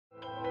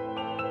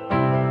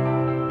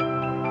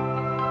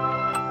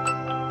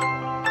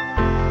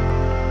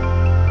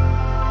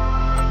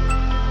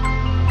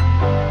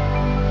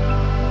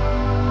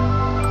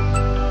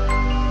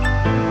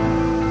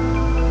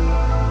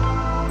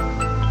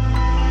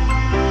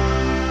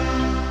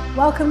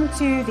Welcome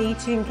to the I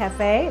Ching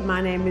Cafe.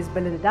 My name is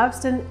Belinda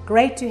Doveston.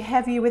 Great to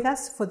have you with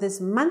us for this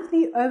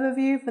monthly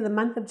overview for the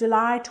month of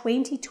July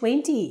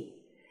 2020.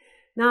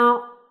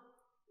 Now,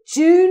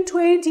 June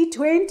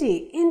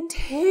 2020,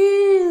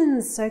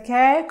 intense,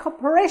 okay?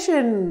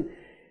 Cooperation.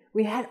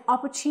 We had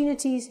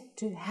opportunities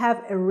to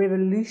have a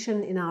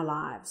revolution in our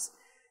lives,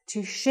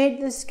 to shed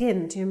the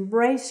skin, to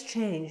embrace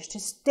change, to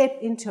step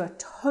into a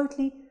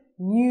totally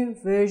new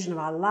version of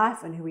our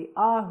life and who we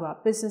are, who our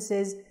business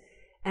is.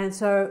 And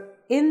so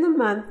in the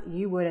month,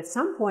 you would at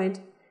some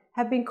point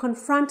have been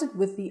confronted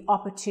with the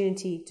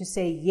opportunity to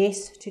say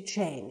yes to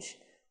change,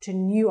 to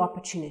new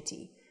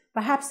opportunity.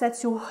 Perhaps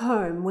that's your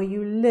home, where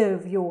you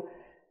live, your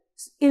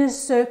inner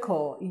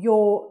circle,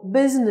 your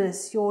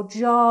business, your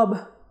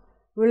job,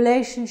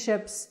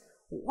 relationships.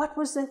 What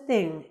was the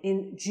thing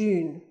in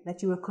June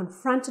that you were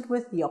confronted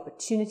with, the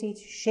opportunity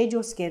to shed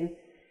your skin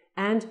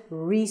and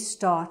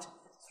restart,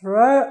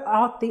 throw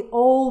out the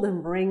old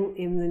and bring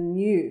in the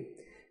new?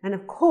 And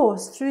of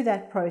course, through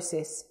that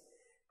process,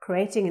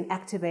 creating and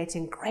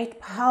activating great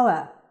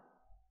power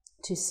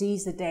to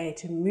seize the day,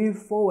 to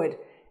move forward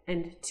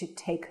and to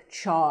take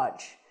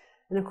charge.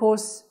 And of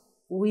course,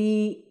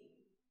 we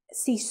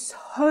see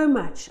so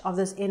much of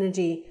this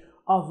energy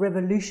of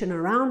revolution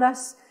around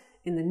us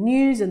in the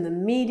news and the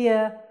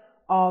media,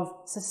 of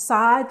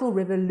societal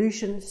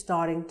revolution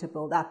starting to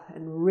build up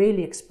and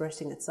really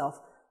expressing itself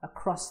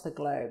across the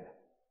globe.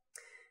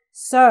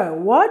 So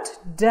what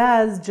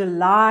does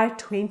July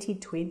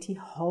 2020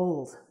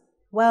 hold?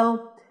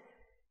 Well,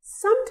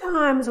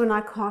 sometimes when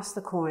I cast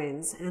the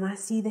coins and I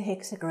see the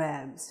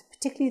hexagrams,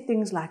 particularly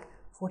things like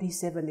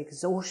 47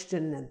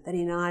 exhaustion and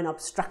 39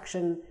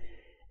 obstruction,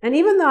 and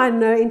even though I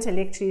know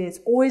intellectually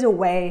there's always a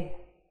way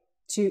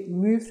to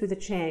move through the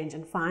change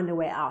and find a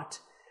way out,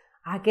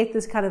 I get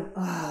this kind of,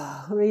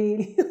 oh,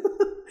 really?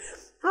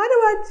 How do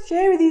I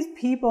share with these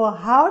people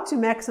how to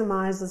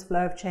maximize this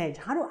flow of change?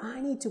 How do I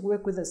need to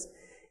work with this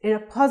in a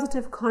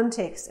positive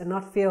context and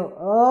not feel,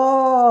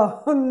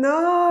 oh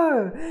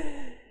no,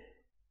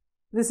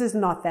 this is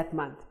not that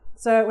month.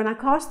 So when I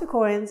cast the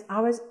coins,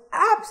 I was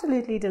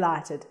absolutely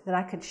delighted that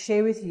I could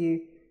share with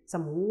you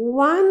some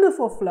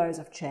wonderful flows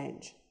of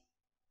change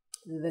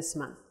this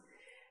month.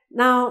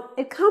 Now,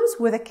 it comes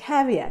with a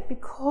caveat,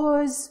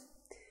 because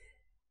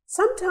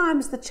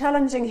sometimes the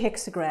challenging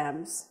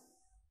hexagrams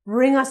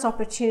bring us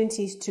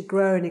opportunities to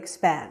grow and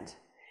expand.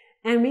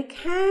 And we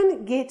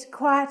can get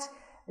quite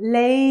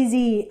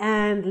lazy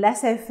and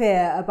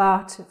laissez-faire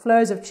about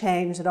flows of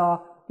change that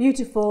are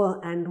beautiful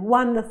and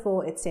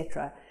wonderful,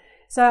 etc.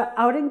 So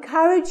I would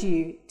encourage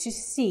you to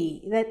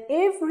see that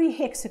every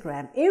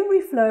hexagram, every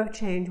flow of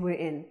change we're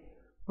in,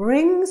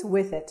 brings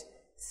with it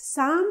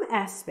some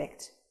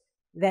aspect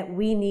that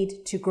we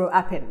need to grow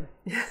up in.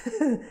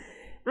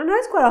 I know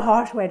it's quite a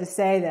harsh way to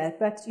say that,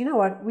 but you know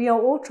what? We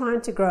are all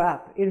trying to grow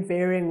up in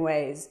varying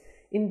ways,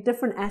 in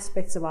different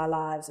aspects of our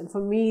lives. And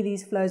for me,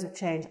 these flows of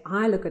change,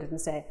 I look at it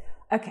and say,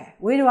 okay,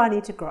 where do I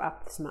need to grow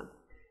up this month?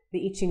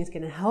 The I Ching is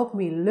going to help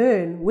me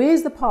learn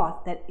where's the path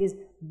that is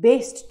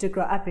best to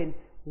grow up in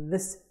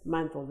this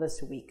month or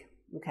this week.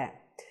 Okay,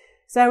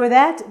 so with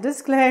that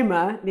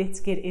disclaimer,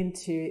 let's get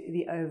into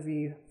the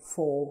overview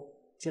for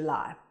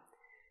July.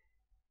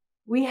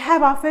 We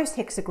have our first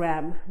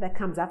hexagram that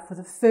comes up for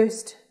the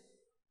first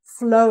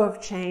flow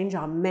of change,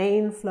 our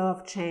main flow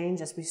of change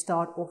as we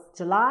start off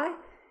July,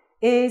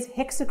 is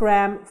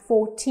hexagram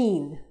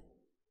 14.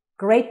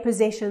 Great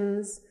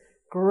possessions,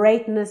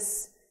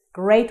 greatness,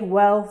 great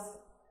wealth,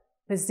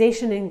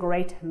 possession in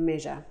great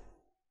measure.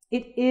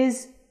 It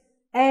is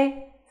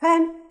a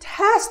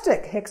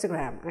fantastic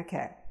hexagram.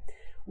 Okay.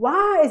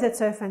 Why is it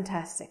so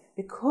fantastic?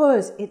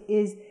 Because it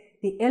is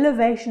the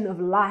elevation of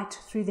light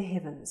through the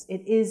heavens.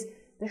 It is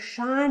the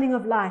shining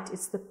of light.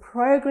 It's the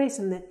progress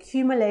and the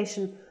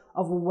accumulation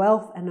of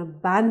wealth and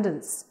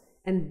abundance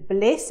and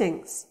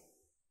blessings.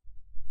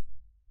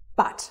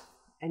 But,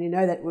 and you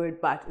know that word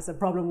but is a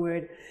problem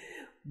word,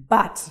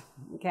 but,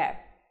 okay.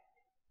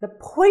 The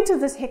point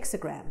of this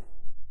hexagram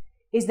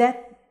is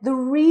that the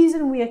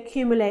reason we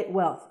accumulate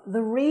wealth,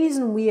 the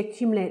reason we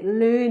accumulate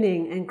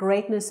learning and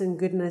greatness and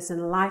goodness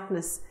and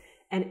lightness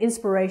and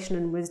inspiration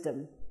and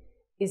wisdom,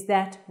 is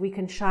that we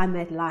can shine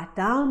that light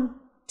down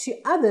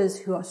to others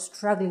who are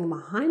struggling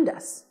behind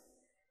us.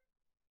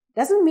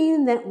 Doesn't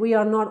mean that we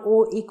are not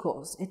all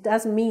equals. It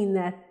does mean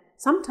that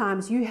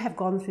sometimes you have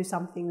gone through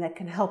something that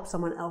can help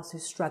someone else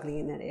who's struggling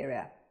in that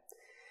area.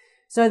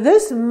 So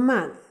this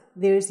month,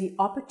 there is the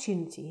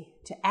opportunity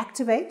to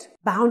activate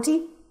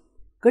bounty,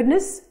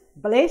 goodness,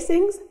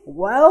 blessings,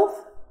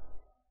 wealth,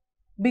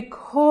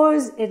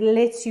 because it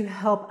lets you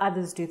help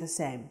others do the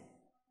same.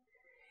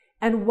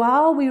 And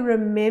while we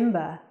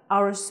remember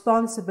our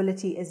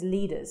responsibility as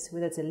leaders,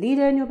 whether it's a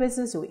leader in your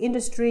business or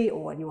industry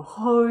or in your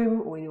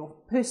home or in your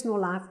personal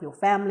life, in your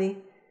family,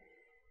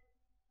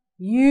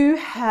 you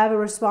have a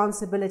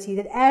responsibility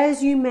that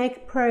as you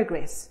make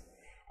progress,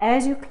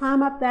 as you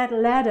climb up that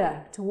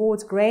ladder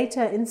towards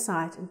greater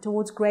insight and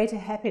towards greater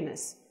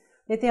happiness,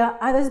 that there are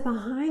others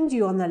behind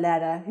you on the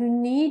ladder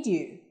who need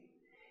you.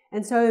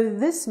 And so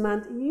this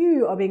month,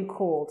 you are being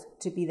called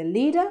to be the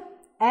leader.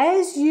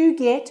 As you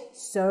get,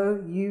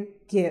 so you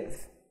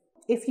give.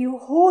 If you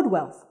hoard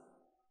wealth,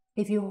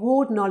 if you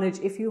hoard knowledge,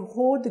 if you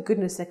hoard the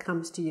goodness that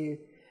comes to you,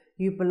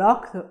 you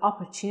block the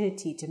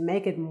opportunity to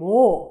make it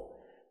more.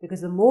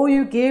 Because the more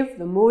you give,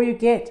 the more you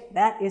get.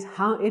 That is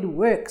how it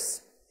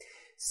works.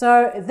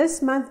 So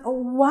this month, a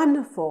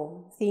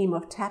wonderful theme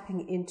of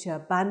tapping into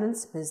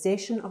abundance,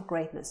 possession of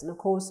greatness. And of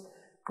course,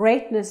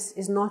 greatness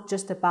is not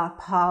just about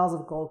piles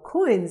of gold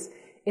coins.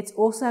 It's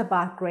also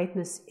about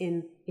greatness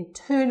in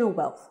internal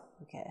wealth.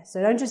 Okay,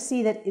 so don't just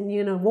see that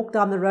walk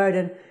down the road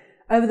and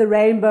over the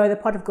rainbow, the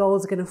pot of gold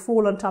is going to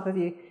fall on top of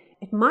you.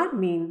 It might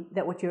mean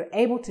that what you're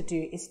able to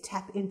do is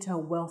tap into a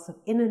wealth of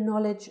inner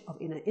knowledge, of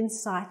inner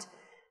insight,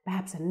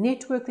 perhaps a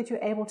network that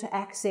you're able to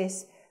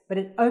access, but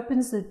it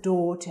opens the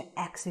door to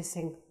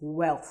accessing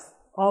wealth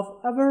of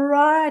a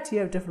variety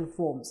of different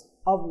forms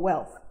of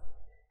wealth.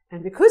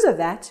 And because of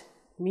that,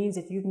 it means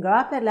that you can go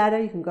up that ladder,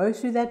 you can go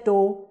through that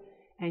door,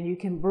 and you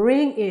can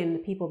bring in the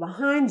people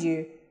behind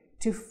you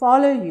to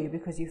follow you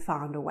because you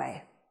found a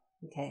way.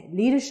 Okay,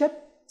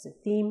 leadership is a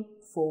theme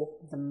for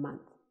the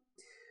month.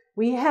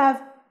 We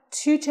have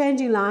two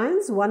changing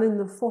lines, one in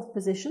the 4th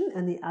position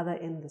and the other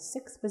in the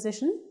 6th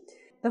position.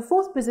 The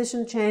 4th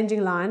position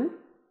changing line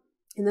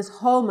in this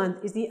whole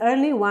month is the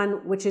only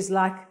one which is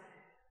like,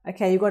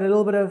 okay, you've got a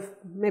little bit of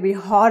maybe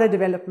harder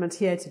development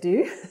here to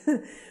do.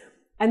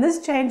 And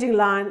this changing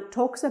line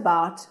talks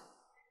about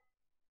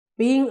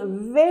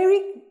being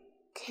very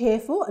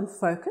careful and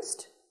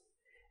focused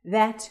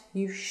that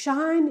you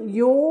shine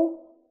your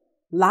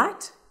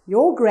light,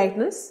 your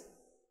greatness,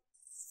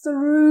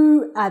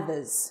 through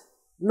others,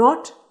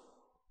 not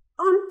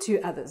onto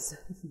others.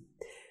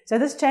 So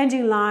this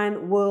changing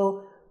line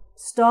will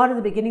start at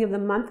the beginning of the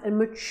month and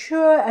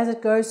mature as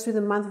it goes through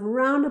the month,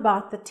 round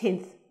about the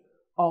 10th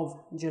of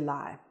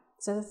July.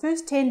 So the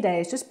first 10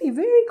 days, just be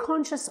very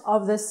conscious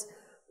of this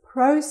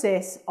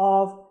process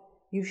of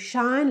you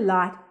shine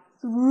light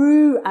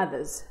through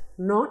others,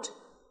 not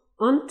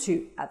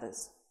onto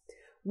others.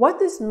 What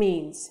this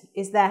means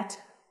is that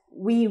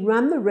we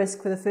run the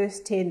risk for the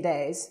first 10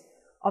 days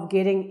of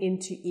getting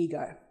into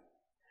ego.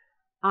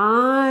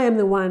 I am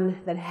the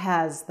one that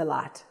has the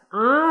light.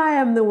 I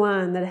am the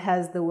one that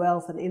has the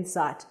wealth and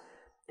insight.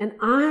 And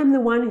I am the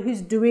one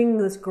who's doing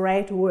this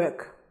great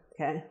work.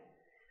 Okay.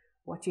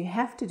 What you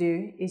have to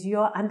do is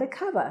you're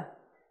undercover.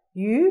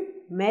 You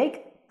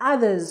make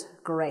others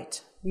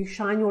great. You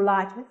shine your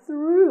light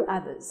through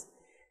others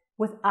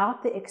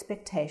without the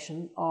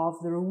expectation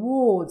of the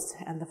rewards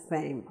and the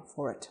fame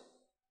for it.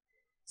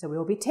 So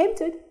we'll be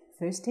tempted.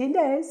 First 10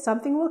 days,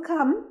 something will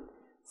come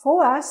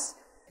for us.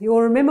 You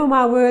will remember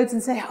my words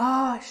and say,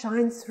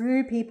 shine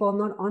through people,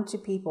 not onto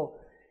people.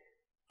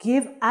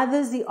 Give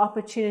others the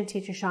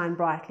opportunity to shine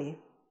brightly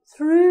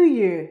through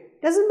you.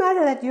 Doesn't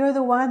matter that you're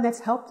the one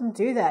that's helped them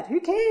do that. Who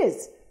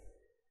cares?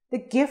 The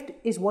gift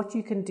is what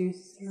you can do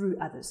through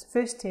others.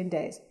 First 10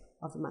 days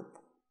of the month.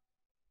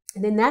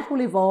 And then that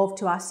will evolve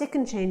to our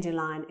second changing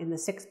line in the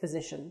 6th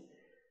position,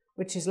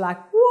 which is like,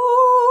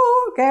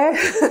 whoa, okay.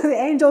 The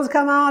angels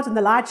come out and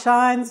the light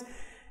shines.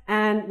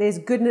 And there's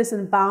goodness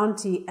and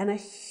bounty and a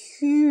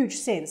huge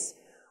sense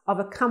of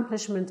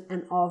accomplishment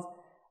and of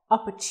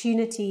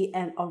opportunity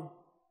and of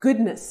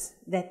goodness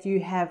that you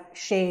have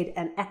shared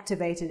and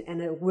activated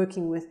and are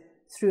working with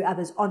through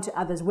others, onto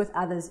others, with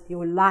others.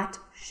 Your light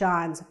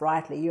shines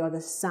brightly. You are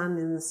the sun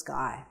in the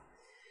sky.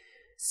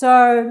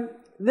 So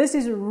this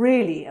is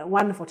really a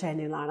wonderful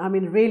changing line. I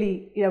mean,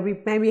 really, we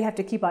maybe have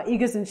to keep our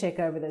egos in check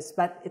over this,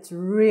 but it's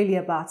really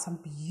about some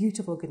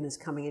beautiful goodness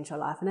coming into your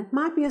life. And it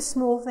might be a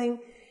small thing.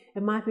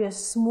 It might be a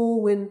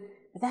small win,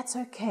 but that's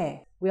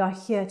okay. We are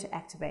here to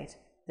activate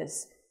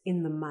this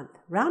in the month.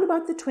 Round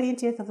about the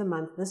 20th of the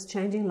month, this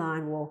changing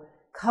line will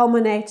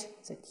culminate.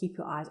 So keep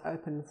your eyes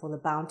open for the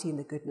bounty and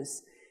the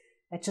goodness.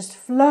 It just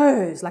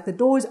flows like the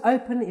doors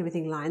open,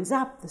 everything lines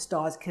up, the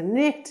stars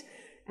connect,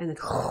 and then,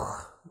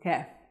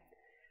 okay.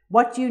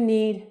 What you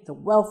need, the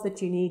wealth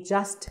that you need,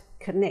 just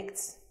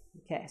connects.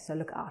 Okay, so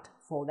look out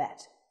for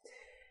that.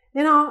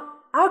 Then our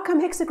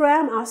outcome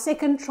hexagram, our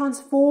second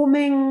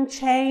transforming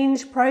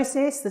change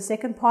process, the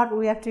second part where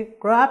we have to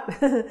grow up,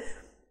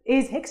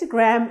 is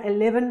hexagram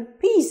 11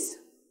 peace.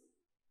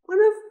 One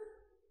of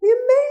the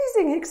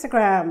amazing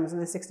hexagrams in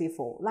the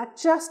 64, like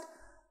just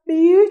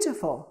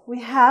beautiful. We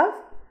have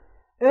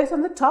earth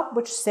on the top,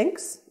 which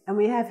sinks, and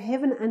we have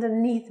heaven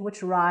underneath,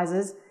 which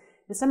rises,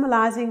 and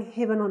symbolizing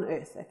heaven on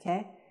earth,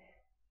 okay?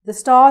 The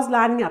stars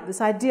lining up,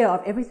 this idea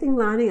of everything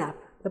lining up,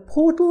 the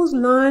portals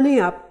lining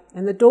up,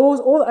 and the doors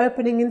all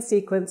opening in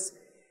sequence,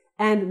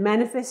 and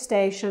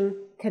manifestation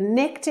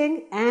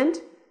connecting and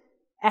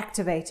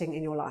activating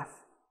in your life.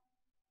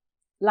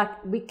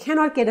 Like, we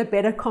cannot get a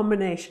better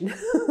combination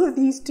of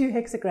these two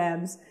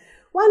hexagrams.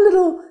 One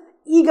little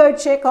ego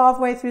check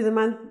halfway through the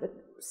month, but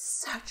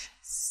such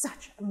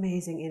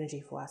amazing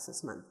energy for us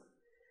this month.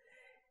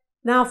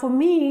 Now, for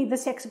me,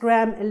 this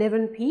hexagram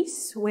 11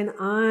 piece, when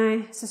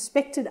I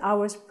suspected I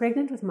was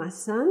pregnant with my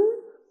son,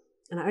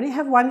 and I only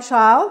have one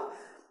child,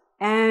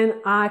 and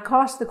I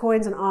cast the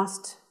coins and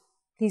asked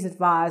please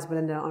advise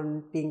Belinda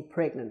on being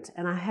pregnant.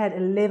 And I had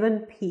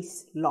 11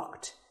 piece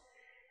locked.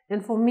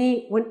 And for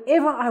me,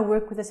 whenever I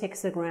work with this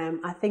hexagram,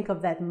 I think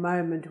of that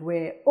moment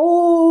where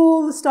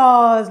all the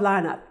stars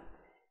line up.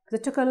 Because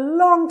it took a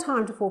long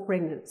time to fall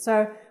pregnant.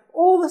 So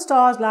all the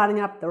stars lining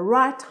up, the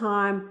right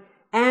time,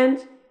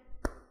 and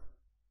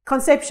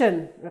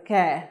conception,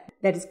 okay,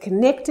 that is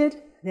connected,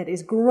 that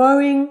is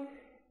growing,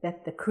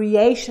 that the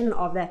creation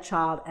of that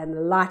child and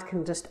the light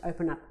can just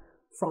open up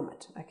from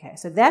it. Okay,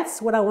 so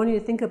that's what I want you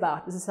to think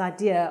about, is this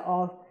idea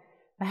of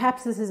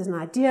perhaps this is an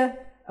idea,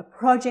 a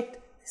project,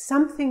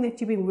 something that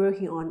you've been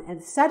working on,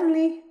 and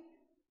suddenly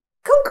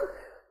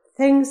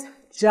things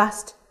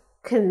just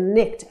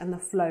connect and the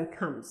flow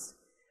comes.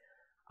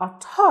 Our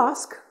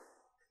task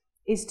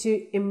is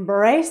to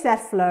embrace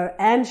that flow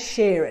and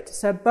share it.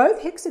 So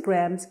both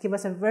hexagrams give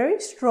us a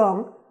very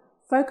strong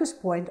focus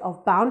point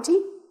of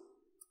bounty,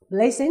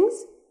 blessings,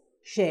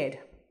 shared.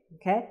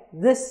 Okay,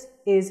 this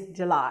is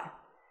July.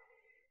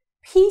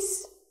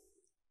 Peace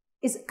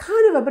is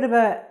kind of a bit of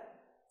a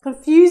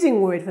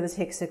confusing word for this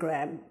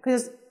hexagram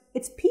because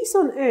it's peace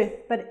on earth,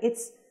 but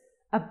it's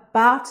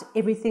about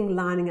everything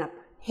lining up.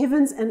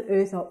 Heavens and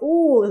earth are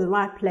all in the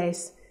right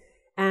place,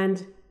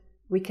 and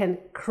we can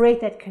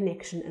create that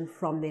connection, and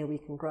from there we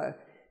can grow.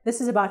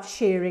 This is about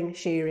sharing,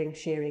 sharing,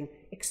 sharing.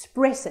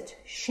 Express it,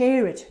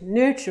 share it,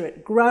 nurture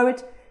it, grow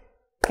it.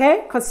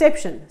 Okay,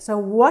 conception. So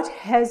what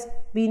has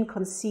been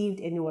conceived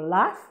in your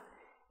life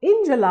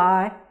in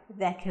July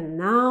that can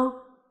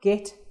now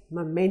get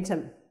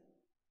momentum?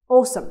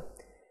 Awesome.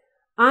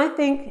 I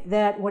think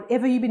that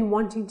whatever you've been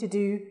wanting to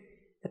do,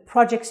 the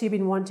projects you've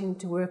been wanting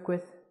to work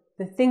with,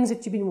 the things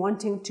that you've been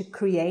wanting to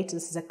create,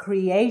 this is a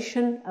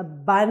creation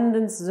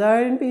abundance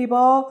zone,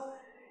 people,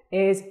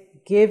 is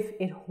give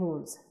it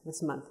horns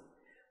this month.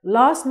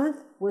 Last month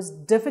was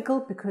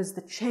difficult because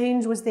the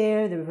change was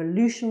there, the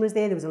revolution was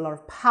there was a lot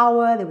of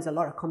power, there was a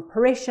lot of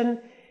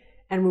compression,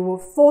 and we were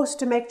forced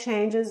to make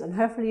changes, and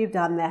hopefully you've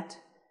done that.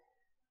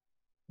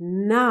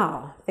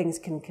 Now things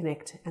can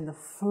connect and the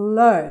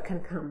flow can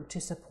come to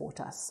support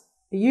us.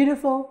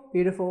 Beautiful,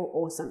 beautiful,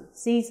 awesome.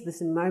 Seize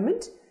this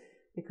moment,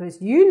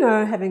 because you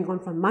know, having gone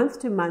from month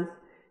to month,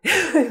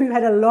 we've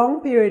had a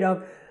long period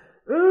of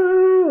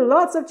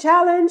lots of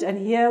challenge, and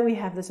here we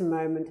have this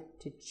moment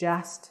to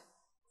just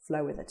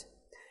flow with it.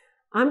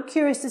 I'm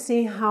curious to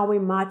see how we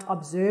might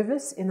observe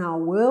this in our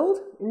world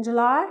in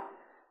July.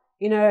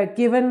 You know,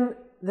 given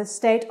the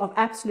state of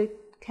absolute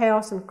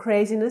chaos and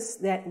craziness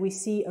that we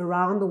see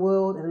around the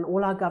world and in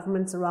all our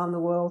governments around the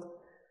world,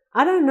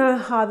 I don't know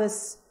how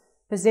this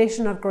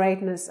possession of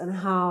greatness and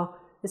how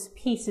this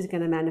peace is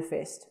going to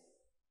manifest.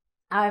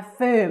 I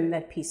affirm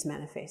that peace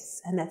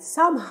manifests and that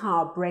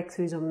somehow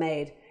breakthroughs are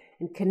made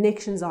and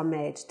connections are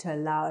made to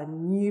allow a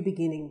new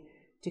beginning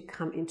to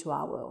come into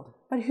our world.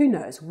 But who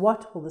knows,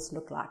 what will this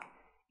look like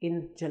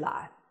in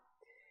July?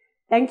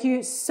 Thank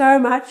you so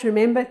much.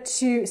 Remember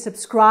to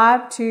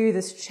subscribe to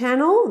this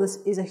channel. This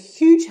is a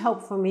huge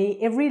help for me.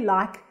 Every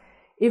like,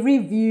 every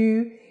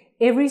view,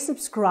 every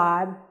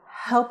subscribe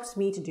helps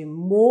me to do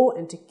more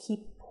and to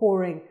keep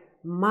pouring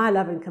my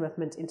love and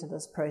commitment into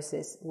this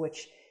process,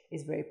 which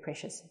is very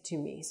precious to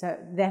me. So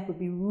that would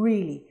be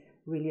really,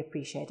 really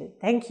appreciated.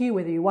 Thank you,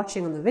 whether you're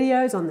watching on the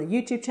videos, on the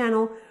YouTube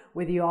channel,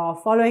 whether you are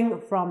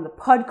following from the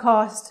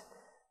podcast.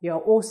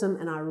 You're awesome,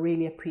 and I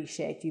really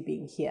appreciate you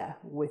being here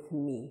with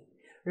me.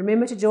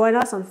 Remember to join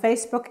us on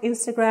Facebook,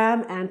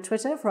 Instagram, and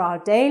Twitter for our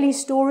daily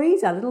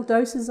stories, our little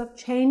doses of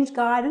change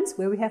guidance,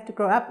 where we have to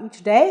grow up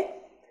each day.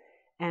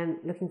 And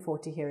looking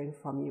forward to hearing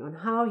from you on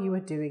how you are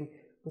doing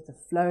with the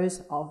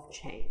flows of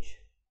change.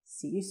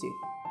 See you soon.